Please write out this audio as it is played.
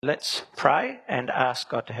Let's pray and ask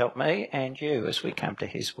God to help me and you as we come to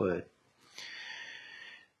his word.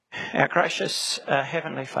 Our gracious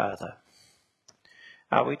Heavenly Father,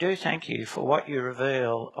 we do thank you for what you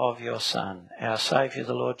reveal of your Son, our Saviour,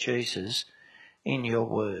 the Lord Jesus, in your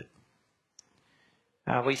word.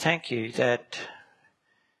 We thank you that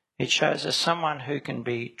it shows us someone who can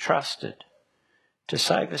be trusted to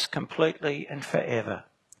save us completely and forever,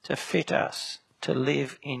 to fit us to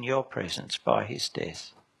live in your presence by his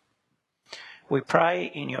death. We pray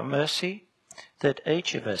in your mercy that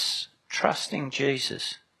each of us, trusting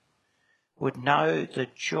Jesus, would know the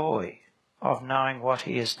joy of knowing what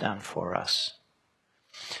he has done for us.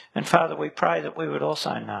 And Father, we pray that we would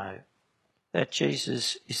also know that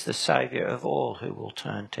Jesus is the Saviour of all who will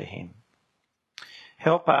turn to him.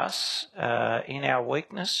 Help us in our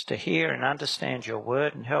weakness to hear and understand your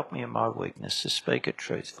word, and help me in my weakness to speak it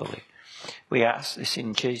truthfully. We ask this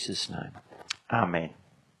in Jesus' name. Amen.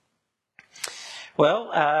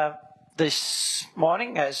 Well, this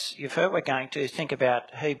morning, as you've heard, we're going to think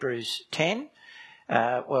about Hebrews 10,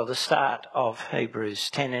 the start of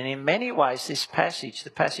Hebrews 10. And in many ways, this passage,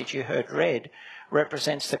 the passage you heard read,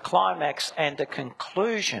 represents the climax and the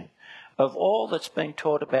conclusion of all that's been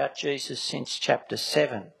taught about Jesus since chapter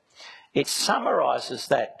 7. It summarises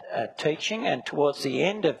that teaching, and towards the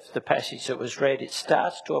end of the passage that was read, it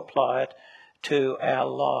starts to apply it to our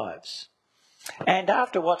lives. And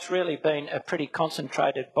after what's really been a pretty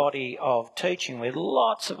concentrated body of teaching with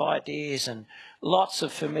lots of ideas and lots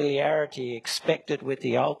of familiarity expected with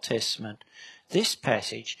the Old Testament, this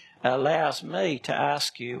passage allows me to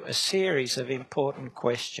ask you a series of important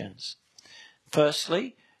questions.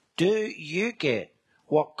 Firstly, do you get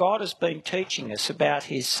what God has been teaching us about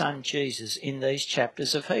his Son Jesus in these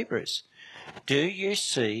chapters of Hebrews? Do you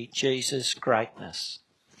see Jesus' greatness?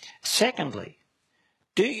 Secondly,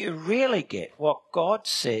 do you really get what God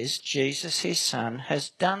says Jesus, his Son, has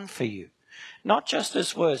done for you? Not just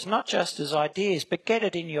as words, not just as ideas, but get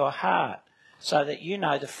it in your heart so that you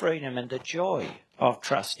know the freedom and the joy of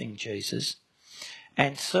trusting Jesus.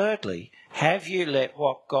 And thirdly, have you let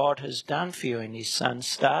what God has done for you in his Son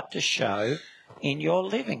start to show in your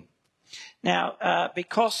living? Now,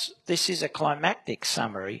 because this is a climactic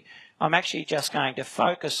summary, I'm actually just going to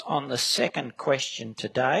focus on the second question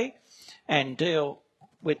today and deal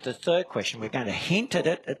with the third question. We're going to hint at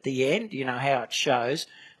it at the end, you know how it shows,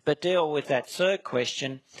 but deal with that third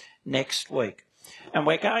question next week. And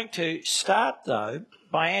we're going to start, though,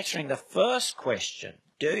 by answering the first question,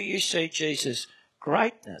 do you see Jesus'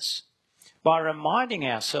 greatness? By reminding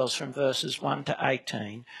ourselves from verses 1 to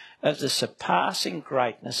 18 of the surpassing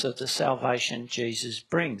greatness of the salvation Jesus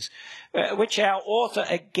brings, which our author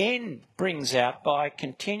again brings out by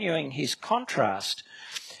continuing his contrast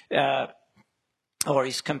or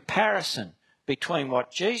his comparison between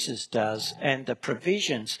what Jesus does and the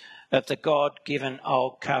provisions of the God-given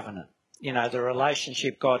Old Covenant. You know, the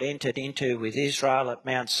relationship God entered into with Israel at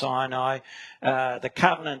Mount Sinai, the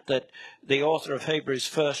covenant that the author of Hebrews'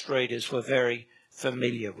 first readers were very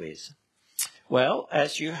familiar with. Well,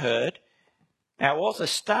 as you heard, our author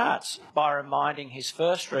starts by reminding his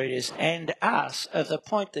first readers and us of the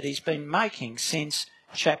point that he's been making since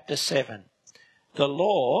chapter 7. The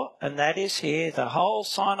law, and that is here the whole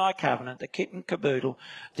Sinai covenant, the kit and caboodle,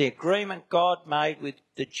 the agreement God made with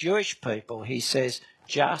the Jewish people, he says,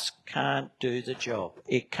 just can't do the job.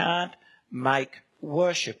 It can't make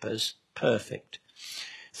worshippers perfect.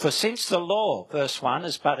 For since the law, verse 1,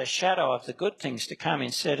 is but a shadow of the good things to come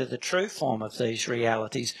instead of the true form of these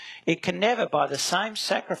realities, it can never, by the same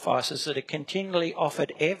sacrifices that are continually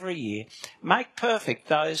offered every year, make perfect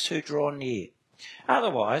those who draw near.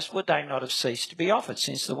 Otherwise, would they not have ceased to be offered,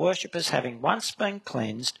 since the worshippers, having once been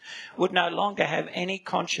cleansed, would no longer have any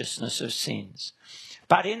consciousness of sins?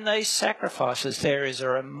 But in these sacrifices there is a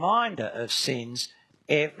reminder of sins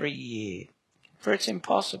every year, for it's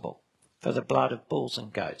impossible for the blood of bulls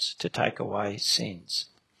and goats to take away sins.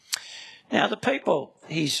 Now, the people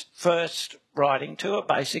he's first writing to are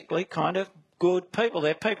basically kind of good people.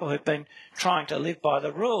 They're people who've been trying to live by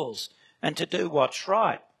the rules and to do what's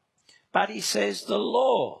right. But he says the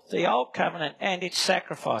law, the Old Covenant and its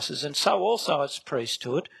sacrifices, and so also its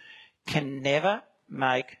priesthood, can never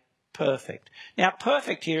make perfect. Now,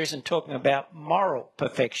 perfect here isn't talking about moral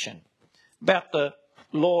perfection, about the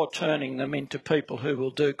law turning them into people who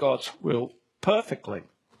will do God's will perfectly.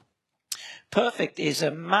 Perfect is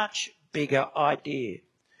a much bigger idea.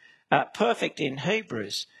 Perfect in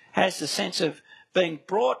Hebrews has the sense of being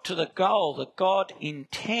brought to the goal that God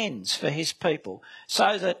intends for his people,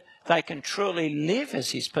 so that they can truly live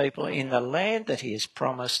as his people in the land that he has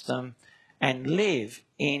promised them and live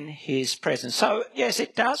in his presence. So, yes,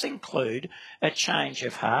 it does include a change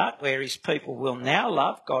of heart where his people will now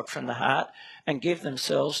love God from the heart and give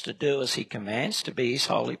themselves to do as he commands, to be his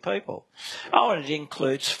holy people. Oh, and it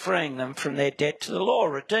includes freeing them from their debt to the law,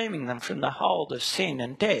 redeeming them from the hold of sin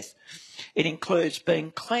and death. It includes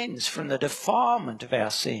being cleansed from the defilement of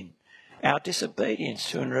our sin, our disobedience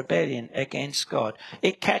to and rebellion against God.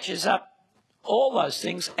 It catches up all those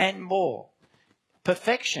things and more.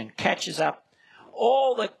 Perfection catches up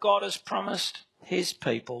all that God has promised his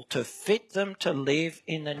people to fit them to live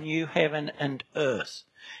in the new heaven and earth,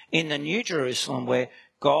 in the new Jerusalem where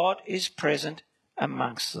God is present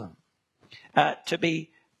amongst them. To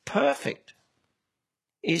be perfect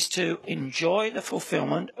is to enjoy the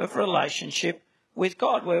fulfilment of relationship with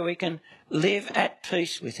God, where we can live at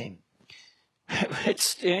peace with him.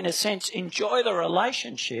 It's, in a sense, enjoy the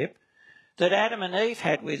relationship that Adam and Eve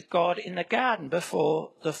had with God in the garden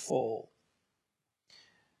before the fall.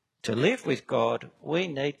 To live with God, we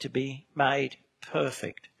need to be made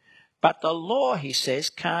perfect. But the law, he says,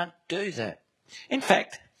 can't do that. In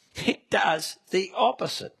fact, it does the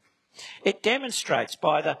opposite. It demonstrates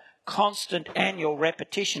by the constant annual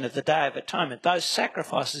repetition of the Day of Atonement, those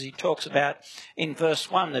sacrifices he talks about in verse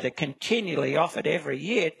 1 that are continually offered every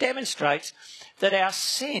year, demonstrates that our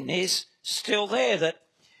sin is still there, that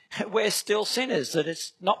we're still sinners, that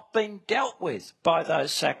it's not been dealt with by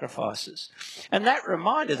those sacrifices. And that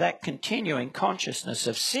reminder, that continuing consciousness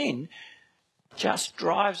of sin, just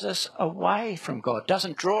drives us away from God,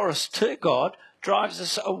 doesn't draw us to God, drives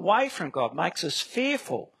us away from God, makes us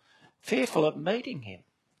fearful of meeting him.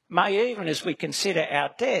 May even, as we consider our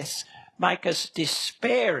deaths, make us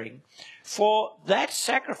despairing, for that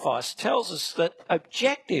sacrifice tells us that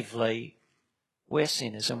objectively we're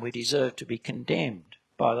sinners and we deserve to be condemned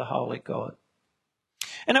by the holy God.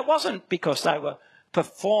 And it wasn't because they were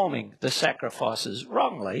performing the sacrifices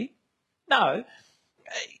wrongly. No,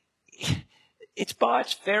 it's by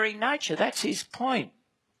its very nature. That's his point.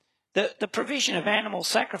 The provision of animal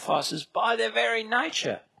sacrifices, by their very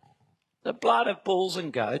nature, the blood of bulls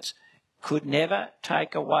and goats could never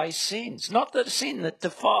take away sins. Not the sin that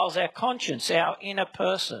defiles our conscience, our inner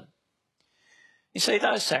person. You see,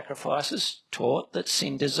 those sacrifices taught that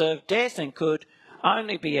sin deserved death and could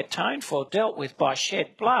only be atoned for, dealt with by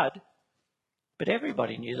shed blood. But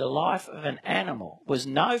everybody knew the life of an animal was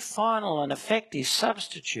no final and effective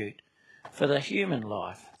substitute for the human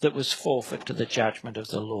life that was forfeit to the judgment of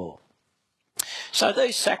the law. So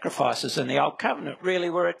these sacrifices in the Old Covenant really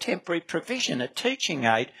were a temporary provision, a teaching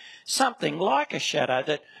aid, something like a shadow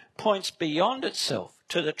that points beyond itself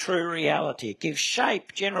to the true reality. It gives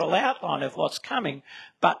shape, general outline of what's coming,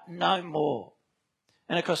 but no more.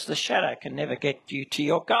 And of course the shadow can never get you to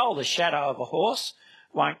your goal. The shadow of a horse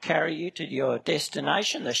won't carry you to your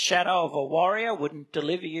destination. The shadow of a warrior wouldn't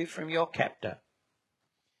deliver you from your captor.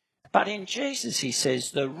 But in Jesus, he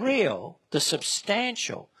says, the real, the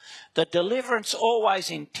substantial, the deliverance always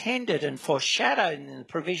intended and foreshadowed in the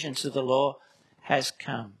provisions of the law has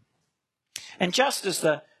come. And just as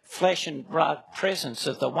the flesh and blood presence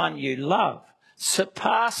of the one you love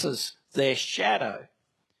surpasses their shadow,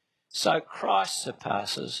 so Christ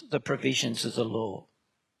surpasses the provisions of the law.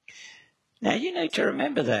 Now, you need to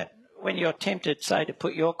remember that when you're tempted, say, to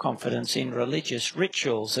put your confidence in religious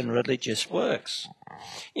rituals and religious works.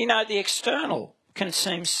 You know, the external can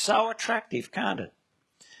seem so attractive, can't it?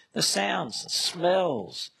 The sounds, the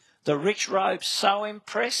smells, the rich robes, so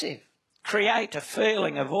impressive, create a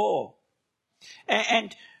feeling of awe.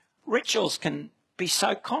 And rituals can be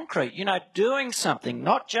so concrete, you know, doing something,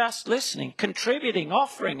 not just listening, contributing,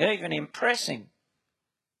 offering, even impressing.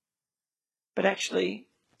 But actually,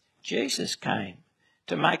 Jesus came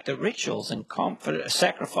to make the rituals and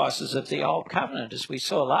sacrifices of the Old Covenant, as we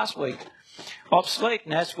saw last week, obsolete.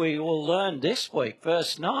 And as we will learn this week,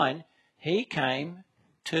 verse 9, he came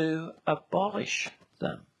to abolish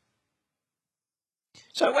them.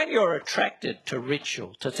 So when you're attracted to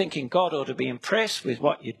ritual, to thinking God ought to be impressed with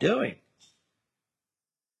what you're doing,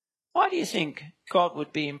 why do you think God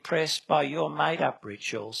would be impressed by your made-up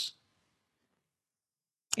rituals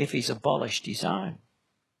if he's abolished his own?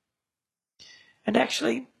 And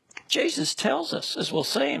actually, Jesus tells us, as we'll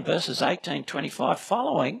see in verses 18-25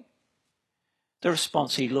 following, the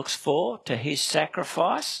response he looks for to his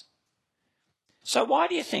sacrifice. So why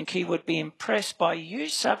do you think he would be impressed by you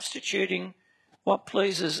substituting what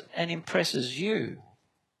pleases and impresses you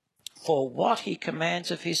for what he commands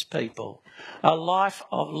of his people, a life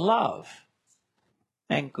of love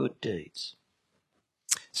and good deeds?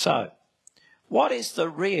 So, what is the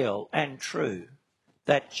real and true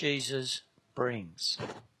that Jesus brings?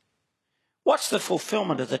 What's the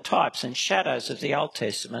fulfilment of the types and shadows of the Old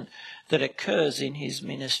Testament that occurs in his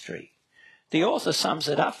ministry? The author sums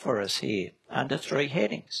it up for us here under 3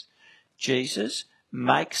 headings. Jesus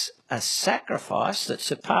makes a sacrifice that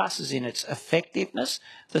surpasses in its effectiveness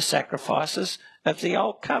the sacrifices of the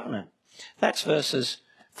Old Covenant. That's verses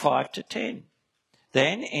 5 to 10.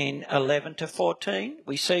 Then in 11 to 14,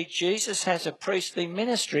 we see Jesus has a priestly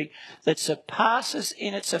ministry that surpasses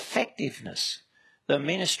in its effectiveness the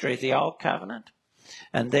ministry of the Old Covenant.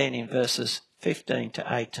 And then in verses 15 to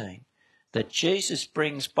 18, that Jesus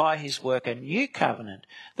brings by his work a new covenant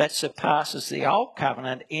that surpasses the Old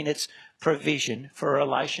Covenant in its provision for a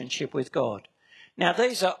relationship with God. Now,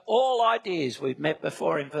 these are all ideas we've met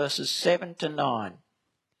before in verses 7 to 9.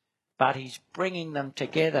 But he's bringing them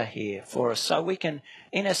together here for us so we can,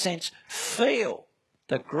 in a sense, feel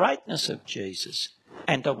the greatness of Jesus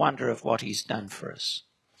and the wonder of what he's done for us.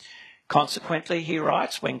 Consequently, he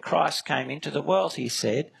writes, when Christ came into the world, he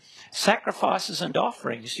said, sacrifices and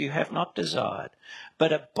offerings you have not desired,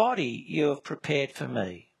 but a body you have prepared for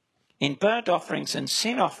me. In burnt offerings and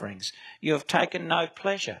sin offerings you have taken no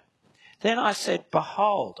pleasure. Then I said,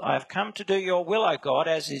 behold, I have come to do your will, O God,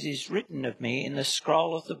 as it is written of me in the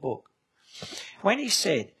scroll of the book. When he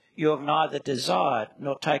said, you have neither desired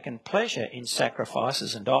nor taken pleasure in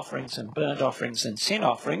sacrifices and offerings and burnt offerings and sin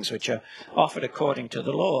offerings, which are offered according to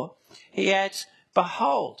the law, he adds,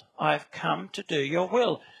 behold, I have come to do your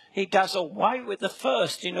will. He does away with the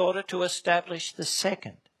first in order to establish the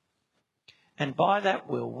second. And by that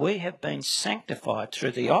will we have been sanctified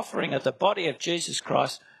through the offering of the body of Jesus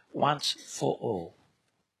Christ once for all.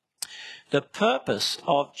 The purpose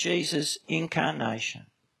of Jesus' incarnation,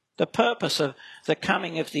 the purpose of the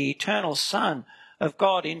coming of the eternal Son of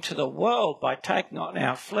God into the world by taking on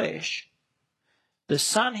our flesh, the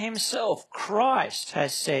Son himself, Christ,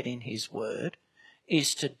 has said in his word,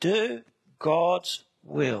 is to do God's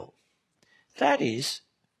will. That is,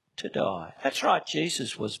 to die. That's right,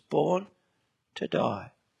 Jesus was born to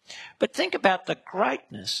die. But think about the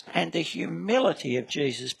greatness and the humility of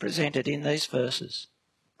Jesus presented in these verses.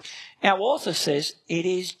 Our author says it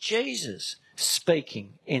is Jesus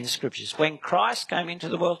speaking in the Scriptures. When Christ came into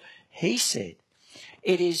the world, he said,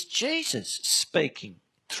 it is Jesus speaking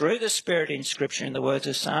through the Spirit in Scripture in the words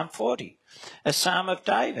of Psalm 40, a psalm of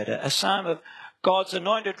David, a psalm of God's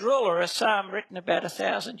anointed ruler, a psalm written about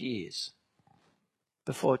 1,000 years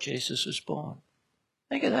before Jesus was born.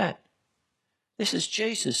 Think of that. This is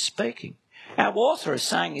Jesus speaking. Our author is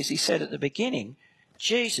saying, as he said at the beginning,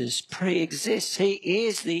 Jesus pre-exists. He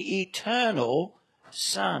is the eternal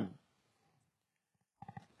Son.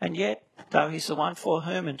 And yet, though he's the one for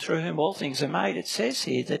whom and through whom all things are made, it says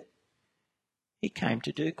here that he came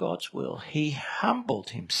to do God's will. He humbled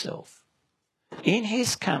himself in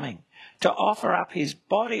his coming to offer up his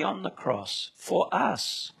body on the cross for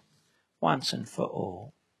us once and for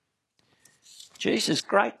all. Jesus'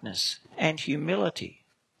 greatness and humility.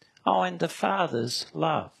 Oh, and the Father's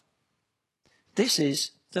love. This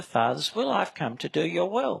is the Father's will. I've come to do your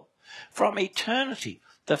will. From eternity,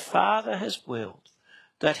 the Father has willed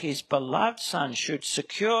that his beloved Son should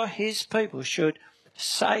secure his people, should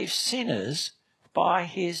save sinners by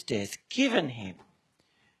his death, given him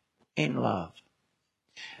in love.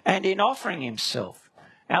 And in offering himself,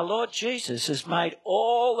 our Lord Jesus has made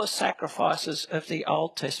all the sacrifices of the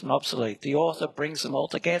Old Testament obsolete. The author brings them all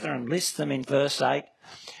together and lists them in verse 8.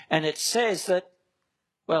 And it says that,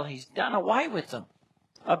 well, he's done away with them,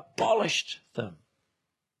 abolished them.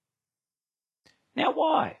 Now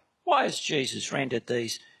why? Why has Jesus rendered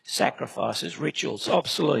these sacrifices, rituals,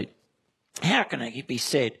 obsolete? How can it be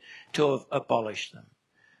said to have abolished them?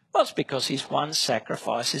 Well, it's because his one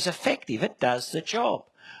sacrifice is effective. It does the job.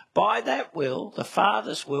 By that will, the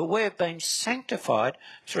Father's will, we have been sanctified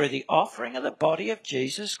through the offering of the body of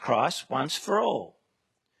Jesus Christ once for all.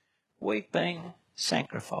 We've been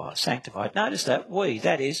sanctified. Notice that we,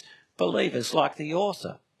 that is, believers like the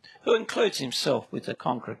author, who includes himself with the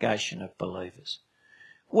congregation of believers.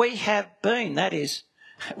 We have been, that is,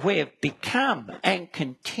 we have become and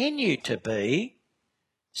continue to be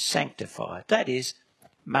sanctified. That is,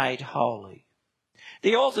 made holy.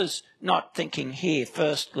 The author's not thinking here,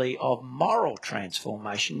 firstly, of moral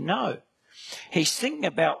transformation. No. He's thinking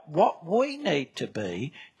about what we need to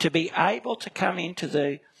be able to come into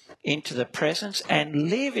the presence and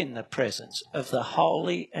live in the presence of the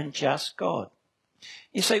holy and just God.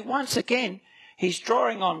 You see, once again, he's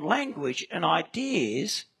drawing on language and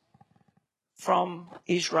ideas from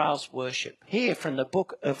Israel's worship, here from the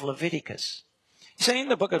book of Leviticus. You see, in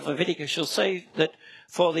the book of Leviticus, you'll see that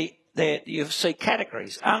you'll see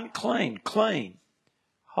categories: unclean, clean,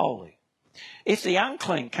 holy. If the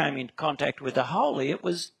unclean came into contact with the holy, it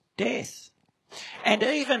was death. And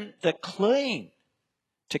even the clean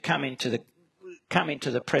to come into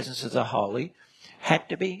the presence of the holy had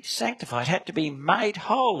to be sanctified, had to be made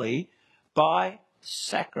holy by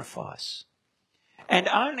sacrifice. And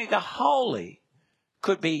only the holy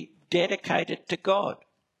could be dedicated to God,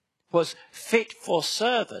 was fit for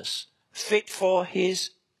service, fit for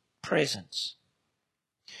his presence.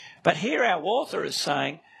 But here our author is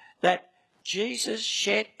saying that Jesus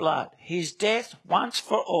shed blood. His death once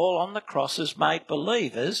for all on the cross has made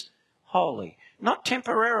believers holy. Not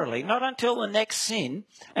temporarily, not until the next sin,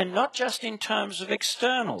 and not just in terms of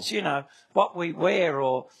externals, what we wear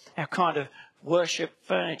or our kind of worship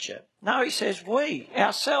furniture. No, he says we,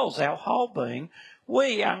 ourselves, our whole being,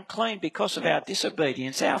 we unclean because of our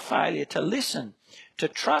disobedience, our failure to listen, to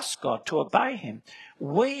trust God, to obey him.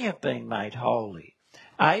 We have been made holy,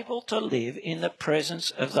 able to live in the presence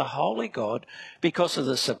of the holy God because of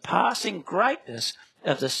the surpassing greatness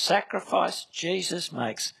of the sacrifice Jesus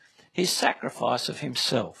makes, his sacrifice of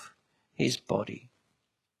himself, his body.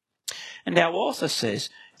 And our author says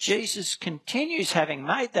Jesus continues, having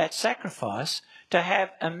made that sacrifice, to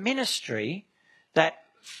have a ministry that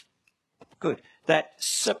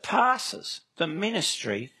surpasses the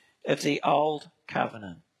ministry of the old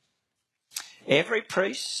covenant. Every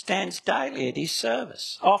priest stands daily at his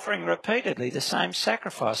service, offering repeatedly the same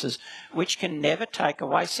sacrifices which can never take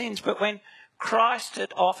away sins. But when Christ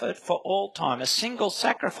had offered for all time a single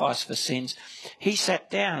sacrifice for sins, he sat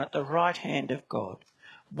down at the right hand of God,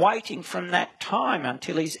 waiting from that time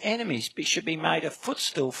until his enemies should be made a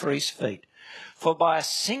footstool for his feet. For by a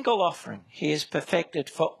single offering he has perfected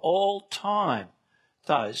for all time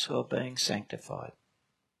those who are being sanctified.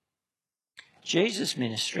 Jesus'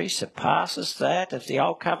 ministry surpasses that of the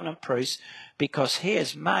Old Covenant priests because he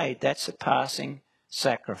has made that surpassing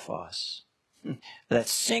sacrifice, that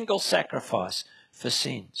single sacrifice for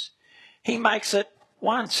sins. He makes it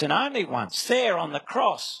once and only once, there on the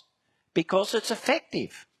cross, because it's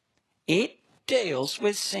effective. It deals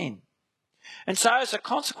with sin. And so as a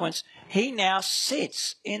consequence, he now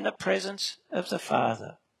sits in the presence of the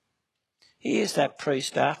Father. He is that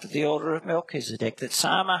priest after the order of Melchizedek that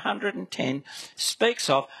Psalm 110 speaks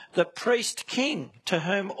of, the priest king to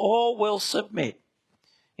whom all will submit,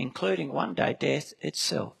 including one day death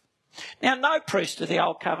itself. Now, no priest of the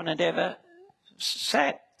Old Covenant ever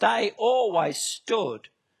sat. They always stood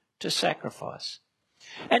to sacrifice.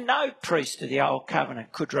 And no priest of the Old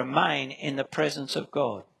Covenant could remain in the presence of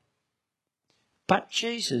God. But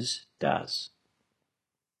Jesus does.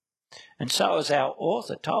 And so, as our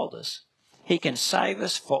author told us, he can save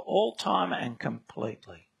us for all time and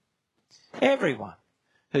completely. Everyone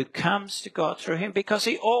who comes to God through him, because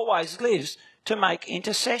he always lives to make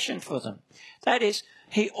intercession for them. That is,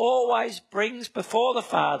 he always brings before the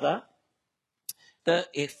Father the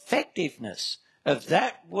effectiveness of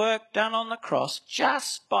that work done on the cross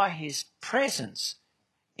just by his presence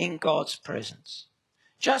in God's presence.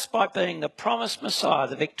 Just by being the promised Messiah,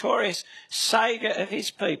 the victorious Saviour of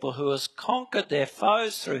his people who has conquered their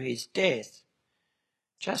foes through his death,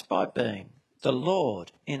 just by being the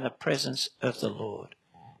Lord in the presence of the Lord,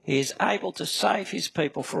 he is able to save his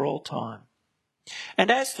people for all time.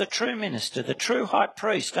 And as the true minister, the true high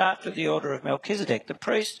priest after the order of Melchizedek, the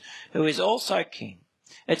priest who is also king,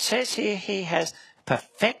 it says here he has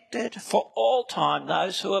perfected for all time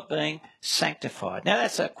those who are being sanctified. Now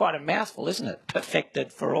that's quite a mouthful, isn't it?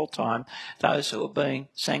 Perfected for all time those who are being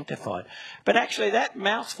sanctified. But actually that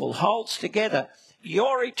mouthful holds together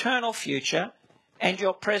your eternal future and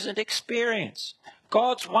your present experience.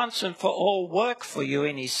 God's once and for all work for you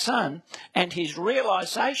in his Son and his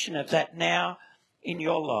realisation of that now in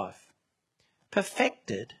your life.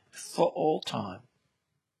 Perfected for all time.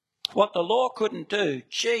 What the law couldn't do,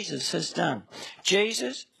 Jesus has done.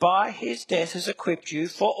 Jesus, by his death, has equipped you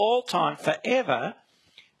for all time, forever,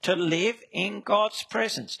 to live in God's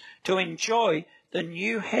presence, to enjoy the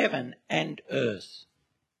new heaven and earth.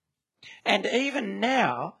 And even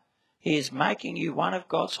now, he is making you one of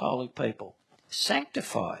God's holy people,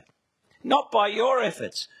 sanctified, not by your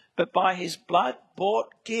efforts, but by his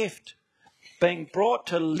blood-bought gift, being brought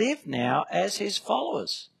to live now as his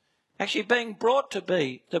followers. Actually being brought to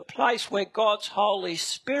be the place where God's Holy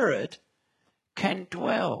Spirit can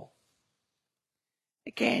dwell.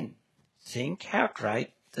 Again, think how great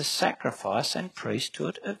the sacrifice and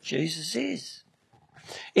priesthood of Jesus is.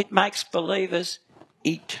 It makes believers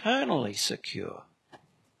eternally secure,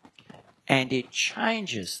 and it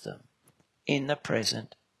changes them in the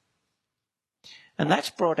present. And that's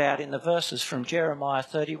brought out in the verses from Jeremiah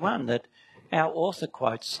 31 that our author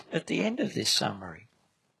quotes at the end of this summary.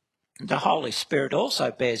 The Holy Spirit also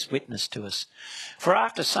bears witness to us. For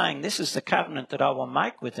after saying, "This is the covenant that I will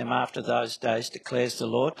make with them after those days, declares the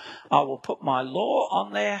Lord, I will put my law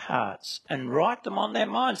on their hearts and write them on their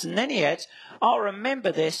minds." And then he adds, "I'll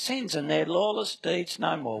remember their sins and their lawless deeds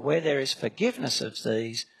no more. Where there is forgiveness of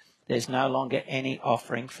these, there's no longer any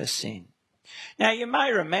offering for sin." Now, you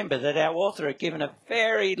may remember that our author had given a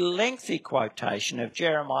very lengthy quotation of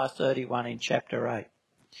Jeremiah 31 in chapter 8.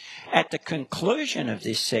 At the conclusion of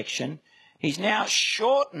this section, he's now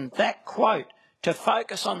shortened that quote to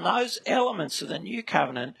focus on those elements of the new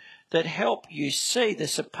covenant that help you see the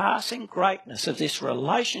surpassing greatness of this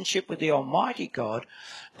relationship with the Almighty God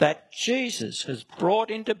that Jesus has brought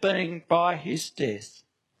into being by his death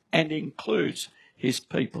and includes his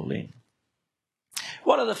people in.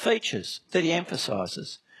 What are the features that he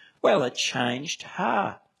emphasises? Well, a changed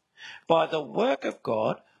heart. By the work of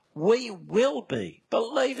God, we will be,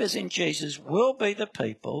 believers in Jesus will be the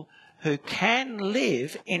people who can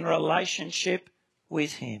live in relationship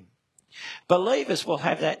with him. Believers will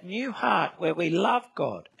have that new heart where we love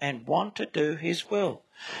God and want to do his will.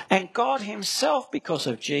 And God himself, because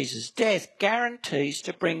of Jesus' death, guarantees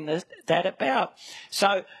to bring that about.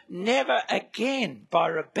 So never again by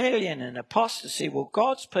rebellion and apostasy will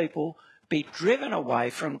God's people be driven away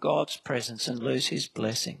from God's presence and lose his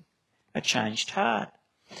blessing. A changed heart.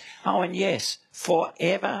 Oh, and yes,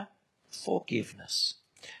 forever forgiveness.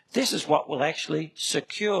 This is what will actually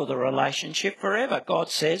secure the relationship forever. God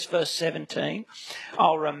says, verse 17,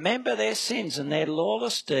 "I'll remember their sins and their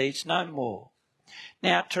lawless deeds no more."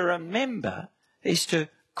 Now, to remember is to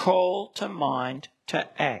call to mind, to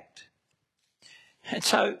act. And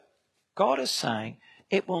so God is saying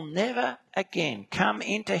it will never again come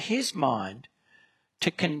into his mind to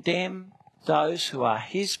condemn those who are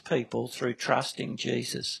his people through trusting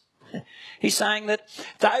Jesus. He's saying that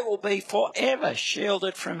they will be forever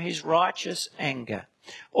shielded from his righteous anger,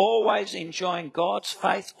 always enjoying God's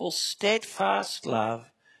faithful, steadfast love,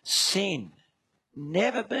 sin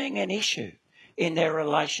never being an issue in their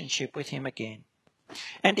relationship with him again.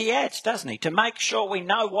 And he adds, doesn't he, to make sure we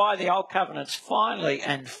know why the old covenant's finally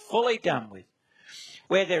and fully done with.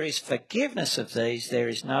 Where there is forgiveness of these, there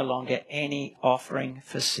is no longer any offering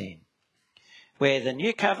for sin. Where the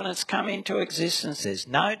new covenants come into existence, there's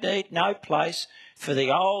no need, no place for the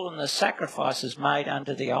old and the sacrifices made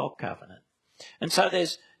under the old covenant. And so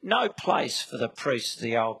there's no place for the priests of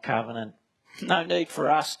the old covenant, no need for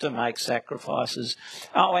us to make sacrifices.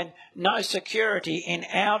 Oh, and no security in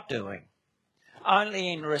our doing,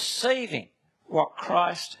 only in receiving what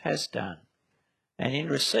Christ has done. And in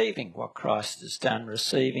receiving what Christ has done,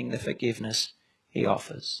 receiving the forgiveness he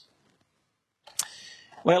offers.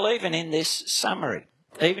 Well, even in this summary,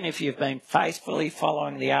 even if you've been faithfully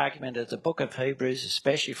following the argument of the book of Hebrews,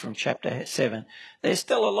 especially from chapter 7, there's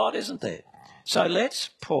still a lot, isn't there? So let's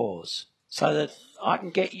pause so that I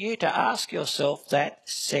can get you to ask yourself that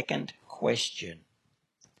second question.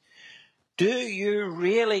 Do you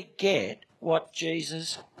really get what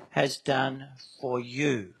Jesus has done for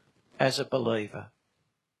you as a believer?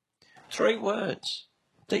 3 words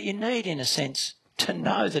that you need, in a sense, to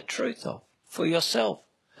know the truth of for yourself.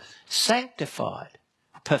 Sanctified,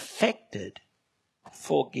 perfected,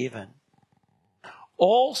 forgiven.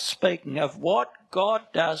 All speaking of what God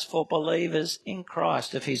does for believers in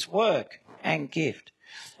Christ, of his work and gift.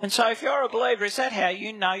 And so if you're a believer, is that how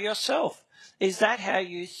you know yourself? Is that how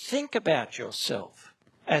you think about yourself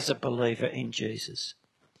as a believer in Jesus?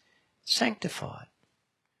 Sanctified.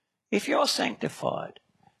 If you're sanctified,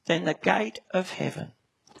 then the gate of heaven,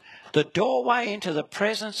 the doorway into the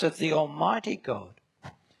presence of the Almighty God,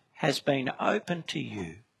 has been opened to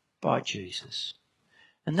you by Jesus.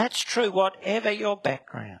 And that's true whatever your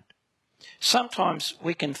background. Sometimes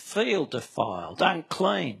we can feel defiled,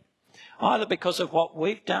 unclean, either because of what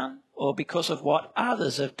we've done or because of what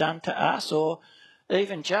others have done to us, or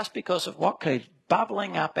even just because of what keeps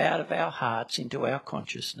bubbling up out of our hearts into our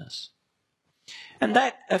consciousness. And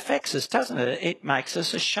that affects us, doesn't it? It makes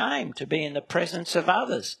us ashamed to be in the presence of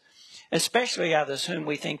others, especially others whom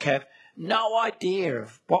we think have no idea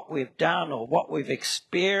of what we've done or what we've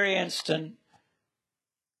experienced, and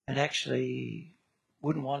actually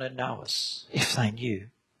wouldn't want to know us if they knew.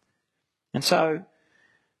 And so,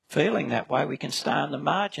 feeling that way, we can stay on the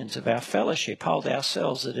margins of our fellowship, hold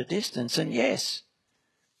ourselves at a distance, and yes,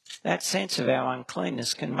 that sense of our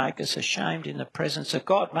uncleanness can make us ashamed in the presence of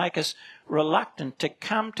God, make us reluctant to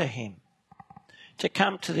come to him, to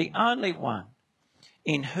come to the only one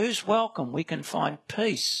in whose welcome we can find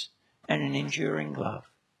peace and an enduring love.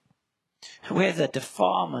 Where the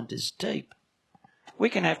defilement is deep, we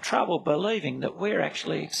can have trouble believing that we're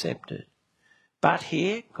actually accepted. but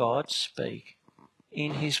hear God speak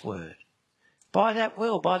in his word. By that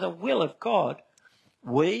will, by the will of God,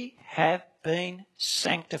 we have been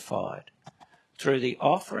sanctified through the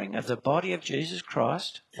offering of the body of Jesus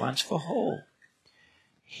Christ once for all.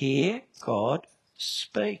 Hear God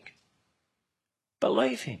speak.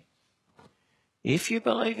 Believe him. If you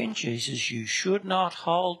believe in Jesus, you should not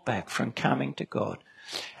hold back from coming to God.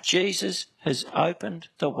 Jesus has opened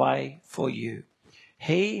the way for you.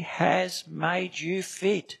 He has made you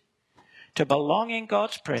fit to belong in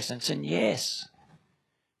God's presence, and yes,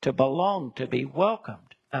 to belong, to be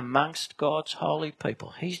welcomed amongst God's holy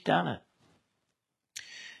people. He's done it.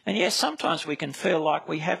 And yes, sometimes we can feel like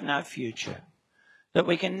we have no future, that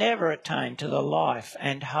we can never attain to the life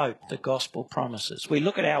and hope the gospel promises. We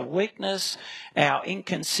look at our weakness, our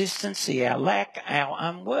inconsistency, our lack, our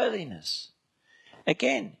unworthiness.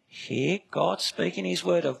 Again, hear God speak in his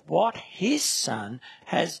word of what his Son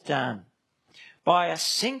has done. By a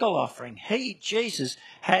single offering, he, Jesus,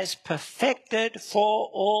 has perfected for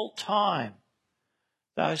all time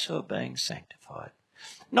those who are being sanctified.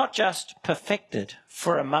 Not just perfected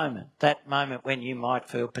for a moment, that moment when you might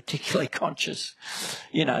feel particularly conscious,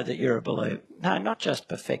 that you're a believer. No, not just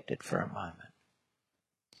perfected for a moment.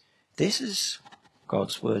 This is,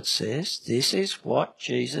 God's word says, this is what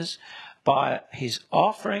Jesus, by his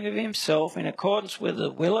offering of himself in accordance with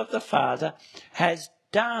the will of the Father, has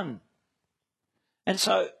done. And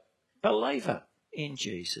so, believer in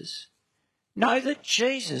Jesus, know that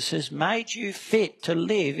Jesus has made you fit to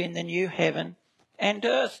live in the new heaven and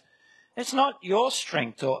earth. It's not your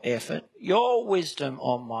strength or effort, your wisdom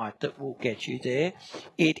or might that will get you there.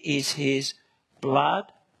 It is his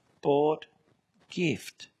blood-bought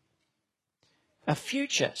gift. A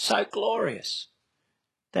future so glorious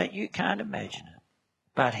that you can't imagine it.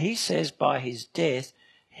 But he says by his death,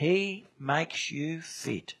 he makes you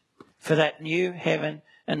fit for that new heaven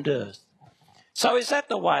and earth. So is that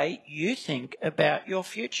the way you think about your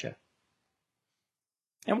future?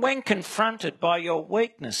 And when confronted by your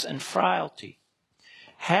weakness and frailty,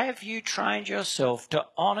 have you trained yourself to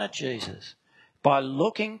honour Jesus by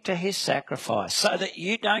looking to his sacrifice so that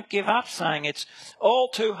you don't give up saying it's all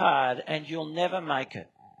too hard and you'll never make it?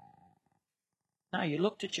 No, you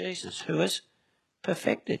look to Jesus who has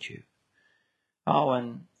perfected you. Oh,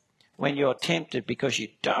 and when you're tempted because you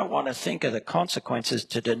don't want to think of the consequences,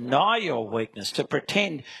 to deny your weakness, to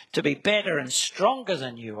pretend to be better and stronger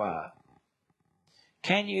than you are,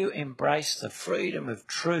 can you embrace the freedom of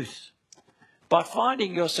truth by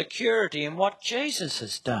finding your security in what Jesus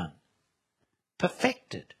has done?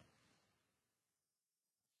 Perfected,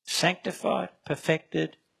 sanctified,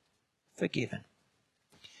 perfected, forgiven.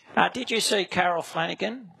 Did you see Carol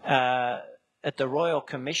Flanagan at the Royal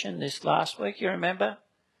Commission this last week? You remember?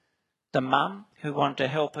 The mum who wanted to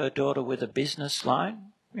help her daughter with a business loan.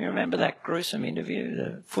 You remember that gruesome interview,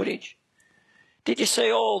 the footage? Did you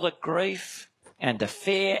see all the grief and the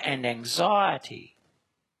fear and anxiety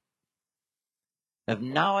of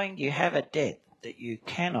knowing you have a debt that you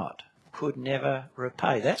could never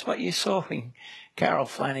repay? That's what you saw in Carol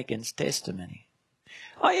Flanagan's testimony.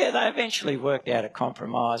 Oh yeah, they eventually worked out a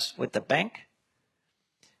compromise with the bank.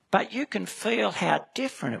 But you can feel how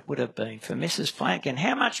different it would have been for Mrs. Flanagan,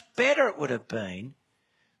 how much better it would have been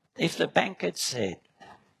if the bank had said,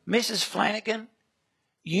 Mrs. Flanagan,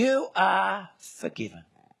 you are forgiven.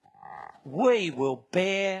 We will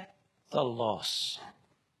bear the loss.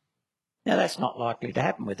 Now, that's not likely to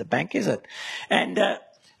happen with the bank, is it? And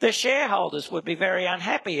the shareholders would be very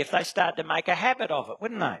unhappy if they started to make a habit of it,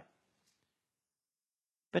 wouldn't they?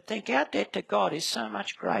 But think, our debt to God is so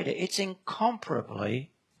much greater. It's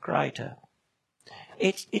incomparably greater.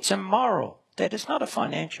 It's a moral debt. It's not a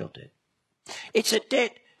financial debt. It's a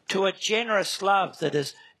debt to a generous love that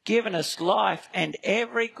has given us life and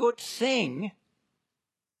every good thing,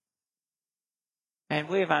 and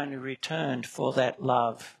we've only returned for that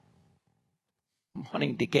love,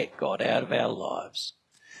 wanting to get God out of our lives,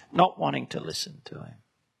 not wanting to listen to him.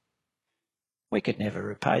 We could never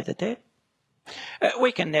repay the debt.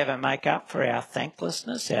 We can never make up for our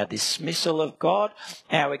thanklessness, our dismissal of God,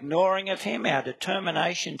 our ignoring of him, our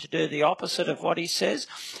determination to do the opposite of what he says,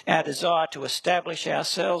 our desire to establish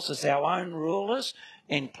ourselves as our own rulers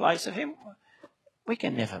in place of him. We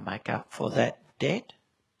can never make up for that debt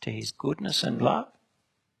to his goodness and love.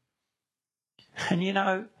 And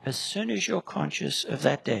as soon as you're conscious of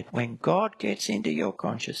that debt, when God gets into your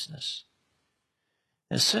consciousness,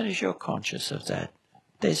 as soon as you're conscious of that,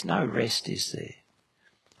 there's no rest, is there?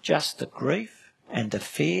 Just the grief and the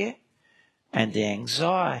fear and the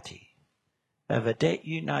anxiety of a debt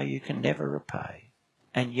you know you can never repay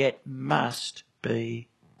and yet must be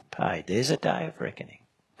paid. There's a day of reckoning.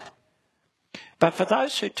 But for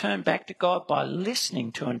those who turn back to God by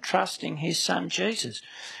listening to and trusting his Son Jesus,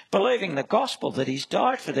 believing the gospel that he's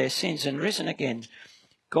died for their sins and risen again,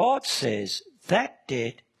 God says that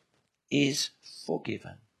debt is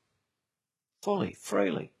forgiven. Fully,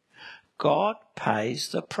 freely. God pays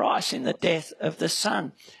the price in the death of the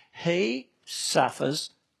Son. He suffers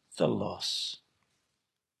the loss.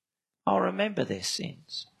 I'll remember their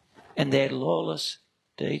sins and their lawless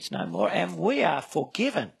deeds no more, and we are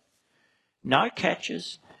forgiven. No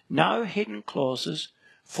catches, no hidden clauses,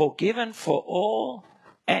 forgiven for all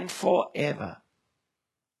and forever.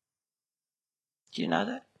 Do you know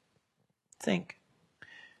that? Think.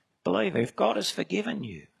 Believer, if God has forgiven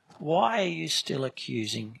you, why are you still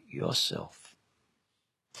accusing yourself?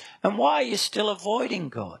 And why are you still avoiding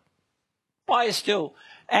God? Why are you still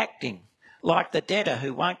acting like the debtor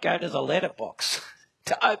who won't go to the letterbox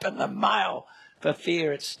to open the mail for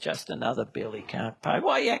fear it's just another bill he can't pay?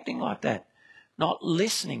 Why are you acting like that? Not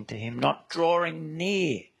listening to him, not drawing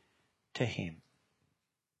near to him.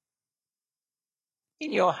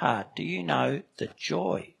 In your heart, do you know the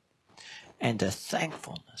joy and the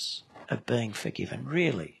thankfulness of being forgiven,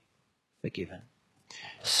 really forgiven?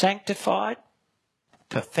 Sanctified,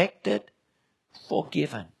 perfected,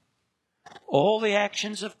 forgiven. All the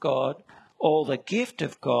actions of God, all the gift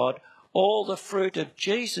of God, all the fruit of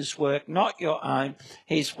Jesus' work, not your own,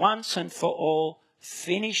 his once and for all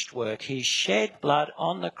finished work, his shed blood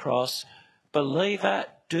on the cross. Believer,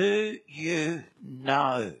 do you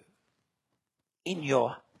know in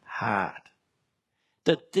your heart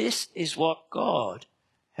that this is what God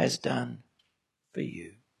has done for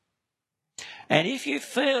you? And if you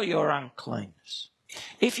feel your uncleanness,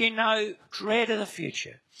 if you know dread of the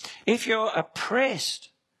future, if you're oppressed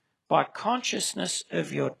by consciousness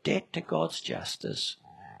of your debt to God's justice,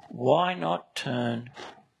 why not turn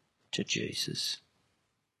to Jesus?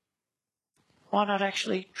 Why not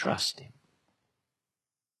actually trust him?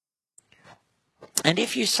 And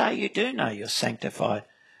if you say you do know you're sanctified,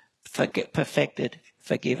 perfected,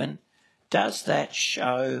 forgiven, does that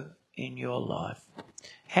show in your life?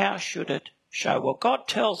 How should it show? Well, God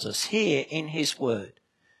tells us here in his word.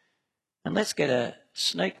 And let's get a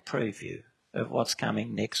sneak preview of what's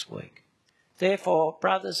coming next week. Therefore,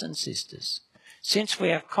 brothers and sisters, since we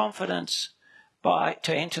have confidence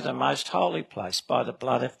to enter the most holy place by the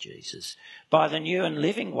blood of Jesus, by the new and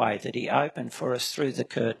living way that he opened for us through the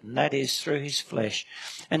curtain, that is, through his flesh,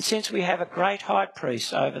 and since we have a great high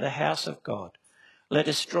priest over the house of God, let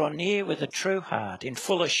us draw near with a true heart, in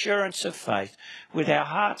full assurance of faith, with our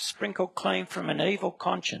hearts sprinkled clean from an evil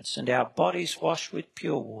conscience and our bodies washed with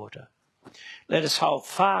pure water. Let us hold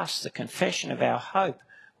fast the confession of our hope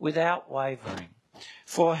without wavering,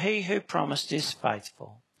 for he who promised is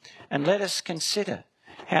faithful. And let us consider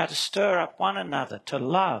how to stir up one another to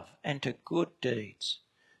love and to good deeds,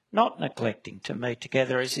 not neglecting to meet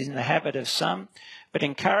together as is in the habit of some, but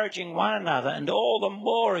encouraging one another, and all the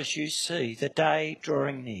more as you see the day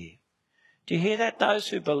drawing near. Do you hear that? Those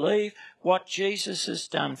who believe what Jesus has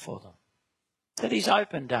done for them, that he's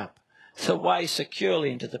opened up the way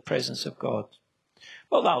securely into the presence of God,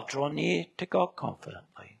 well, they'll draw near to God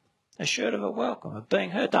confidently, assured of a welcome, of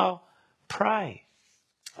being heard. They'll pray.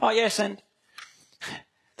 Oh, yes, and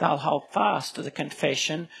they'll hold fast to the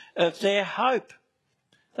confession of their hope.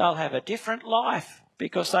 They'll have a different life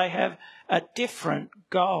because they have a different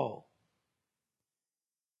goal.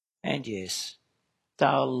 And yes,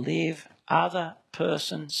 they'll live other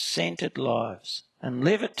person-centred lives and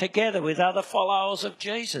live it together with other followers of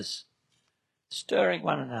Jesus, stirring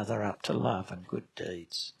one another up to love and good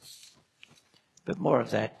deeds. But more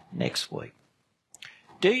of that next week.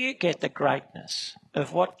 Do you get the greatness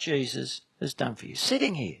of what Jesus has done for you?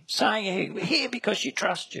 Sitting here, saying you're here because you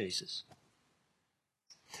trust Jesus.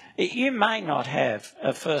 You may not have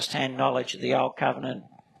a first-hand knowledge of the Old Covenant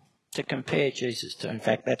to compare Jesus to. In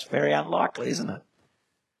fact, that's very unlikely, isn't it?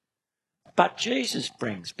 But Jesus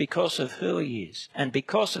brings, because of who he is and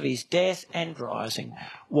because of his death and rising,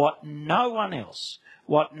 what no one else,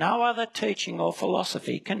 what no other teaching or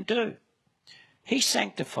philosophy can do. He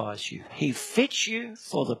sanctifies you. He fits you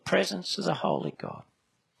for the presence of the Holy God.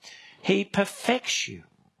 He perfects you.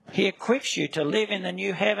 He equips you to live in the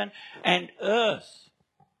new heaven and earth,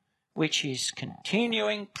 which his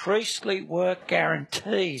continuing priestly work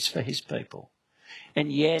guarantees for his people.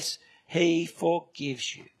 And yes, he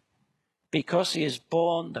forgives you because he has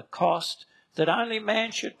borne the cost that only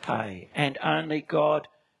man should pay and only God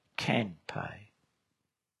can pay.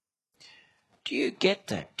 Do you get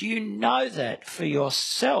that? Do you know that for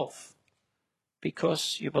yourself?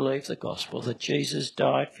 because you believe the gospel that Jesus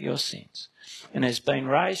died for your sins and has been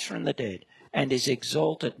raised from the dead and is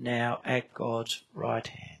exalted now at God's right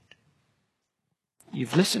hand.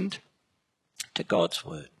 You've listened to God's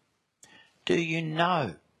word. Do you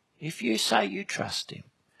know, if you say you trust him,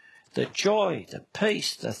 the joy, the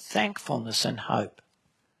peace, the thankfulness and hope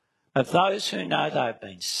of those who know they've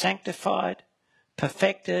been sanctified,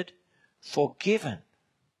 perfected, forgiven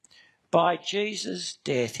by Jesus'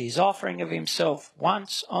 death, his offering of himself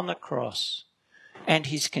once on the cross, and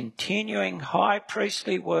his continuing high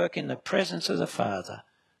priestly work in the presence of the Father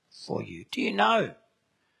for you? Do you know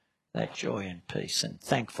that joy and peace and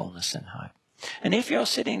thankfulness and hope? And if you're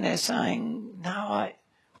sitting there saying,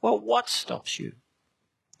 well, what stops you?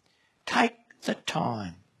 Take the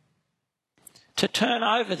time to turn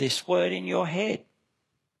over this word in your head.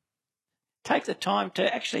 Take the time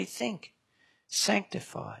to actually think.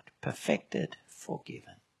 Sanctified, perfected,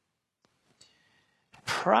 forgiven.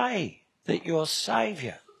 Pray that your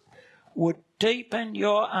Saviour would deepen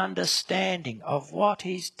your understanding of what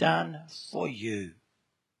he's done for you,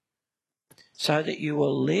 so that you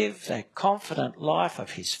will live that confident life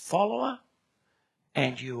of his follower,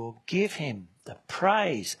 and you will give him the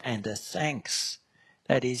praise and the thanks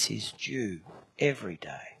that is his due every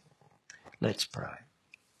day. Let's pray.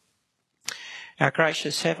 Our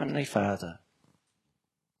gracious Heavenly Father,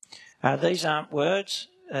 these aren't words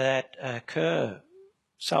that occur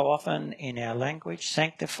so often in our language: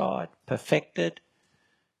 sanctified, perfected,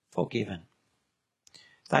 forgiven.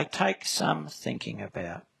 They take some thinking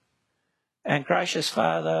about. And gracious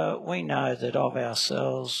Father, we know that of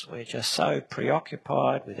ourselves we're just so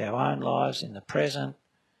preoccupied with our own lives in the present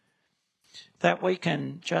that we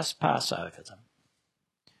can just pass over them.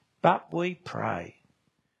 But we pray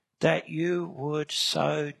that you would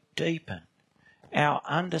so deepen our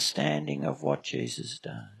understanding of what Jesus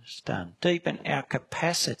has done, deepen our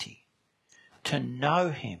capacity to know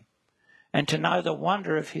him and to know the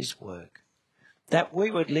wonder of his work, that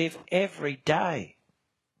we would live every day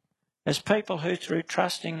as people who, through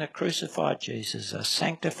trusting the crucified Jesus, are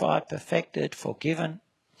sanctified, perfected, forgiven,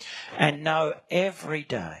 and know every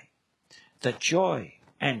day the joy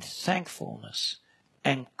and thankfulness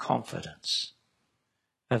and confidence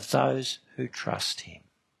of those who trust him.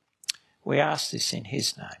 We ask this in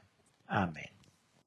his name. Amen.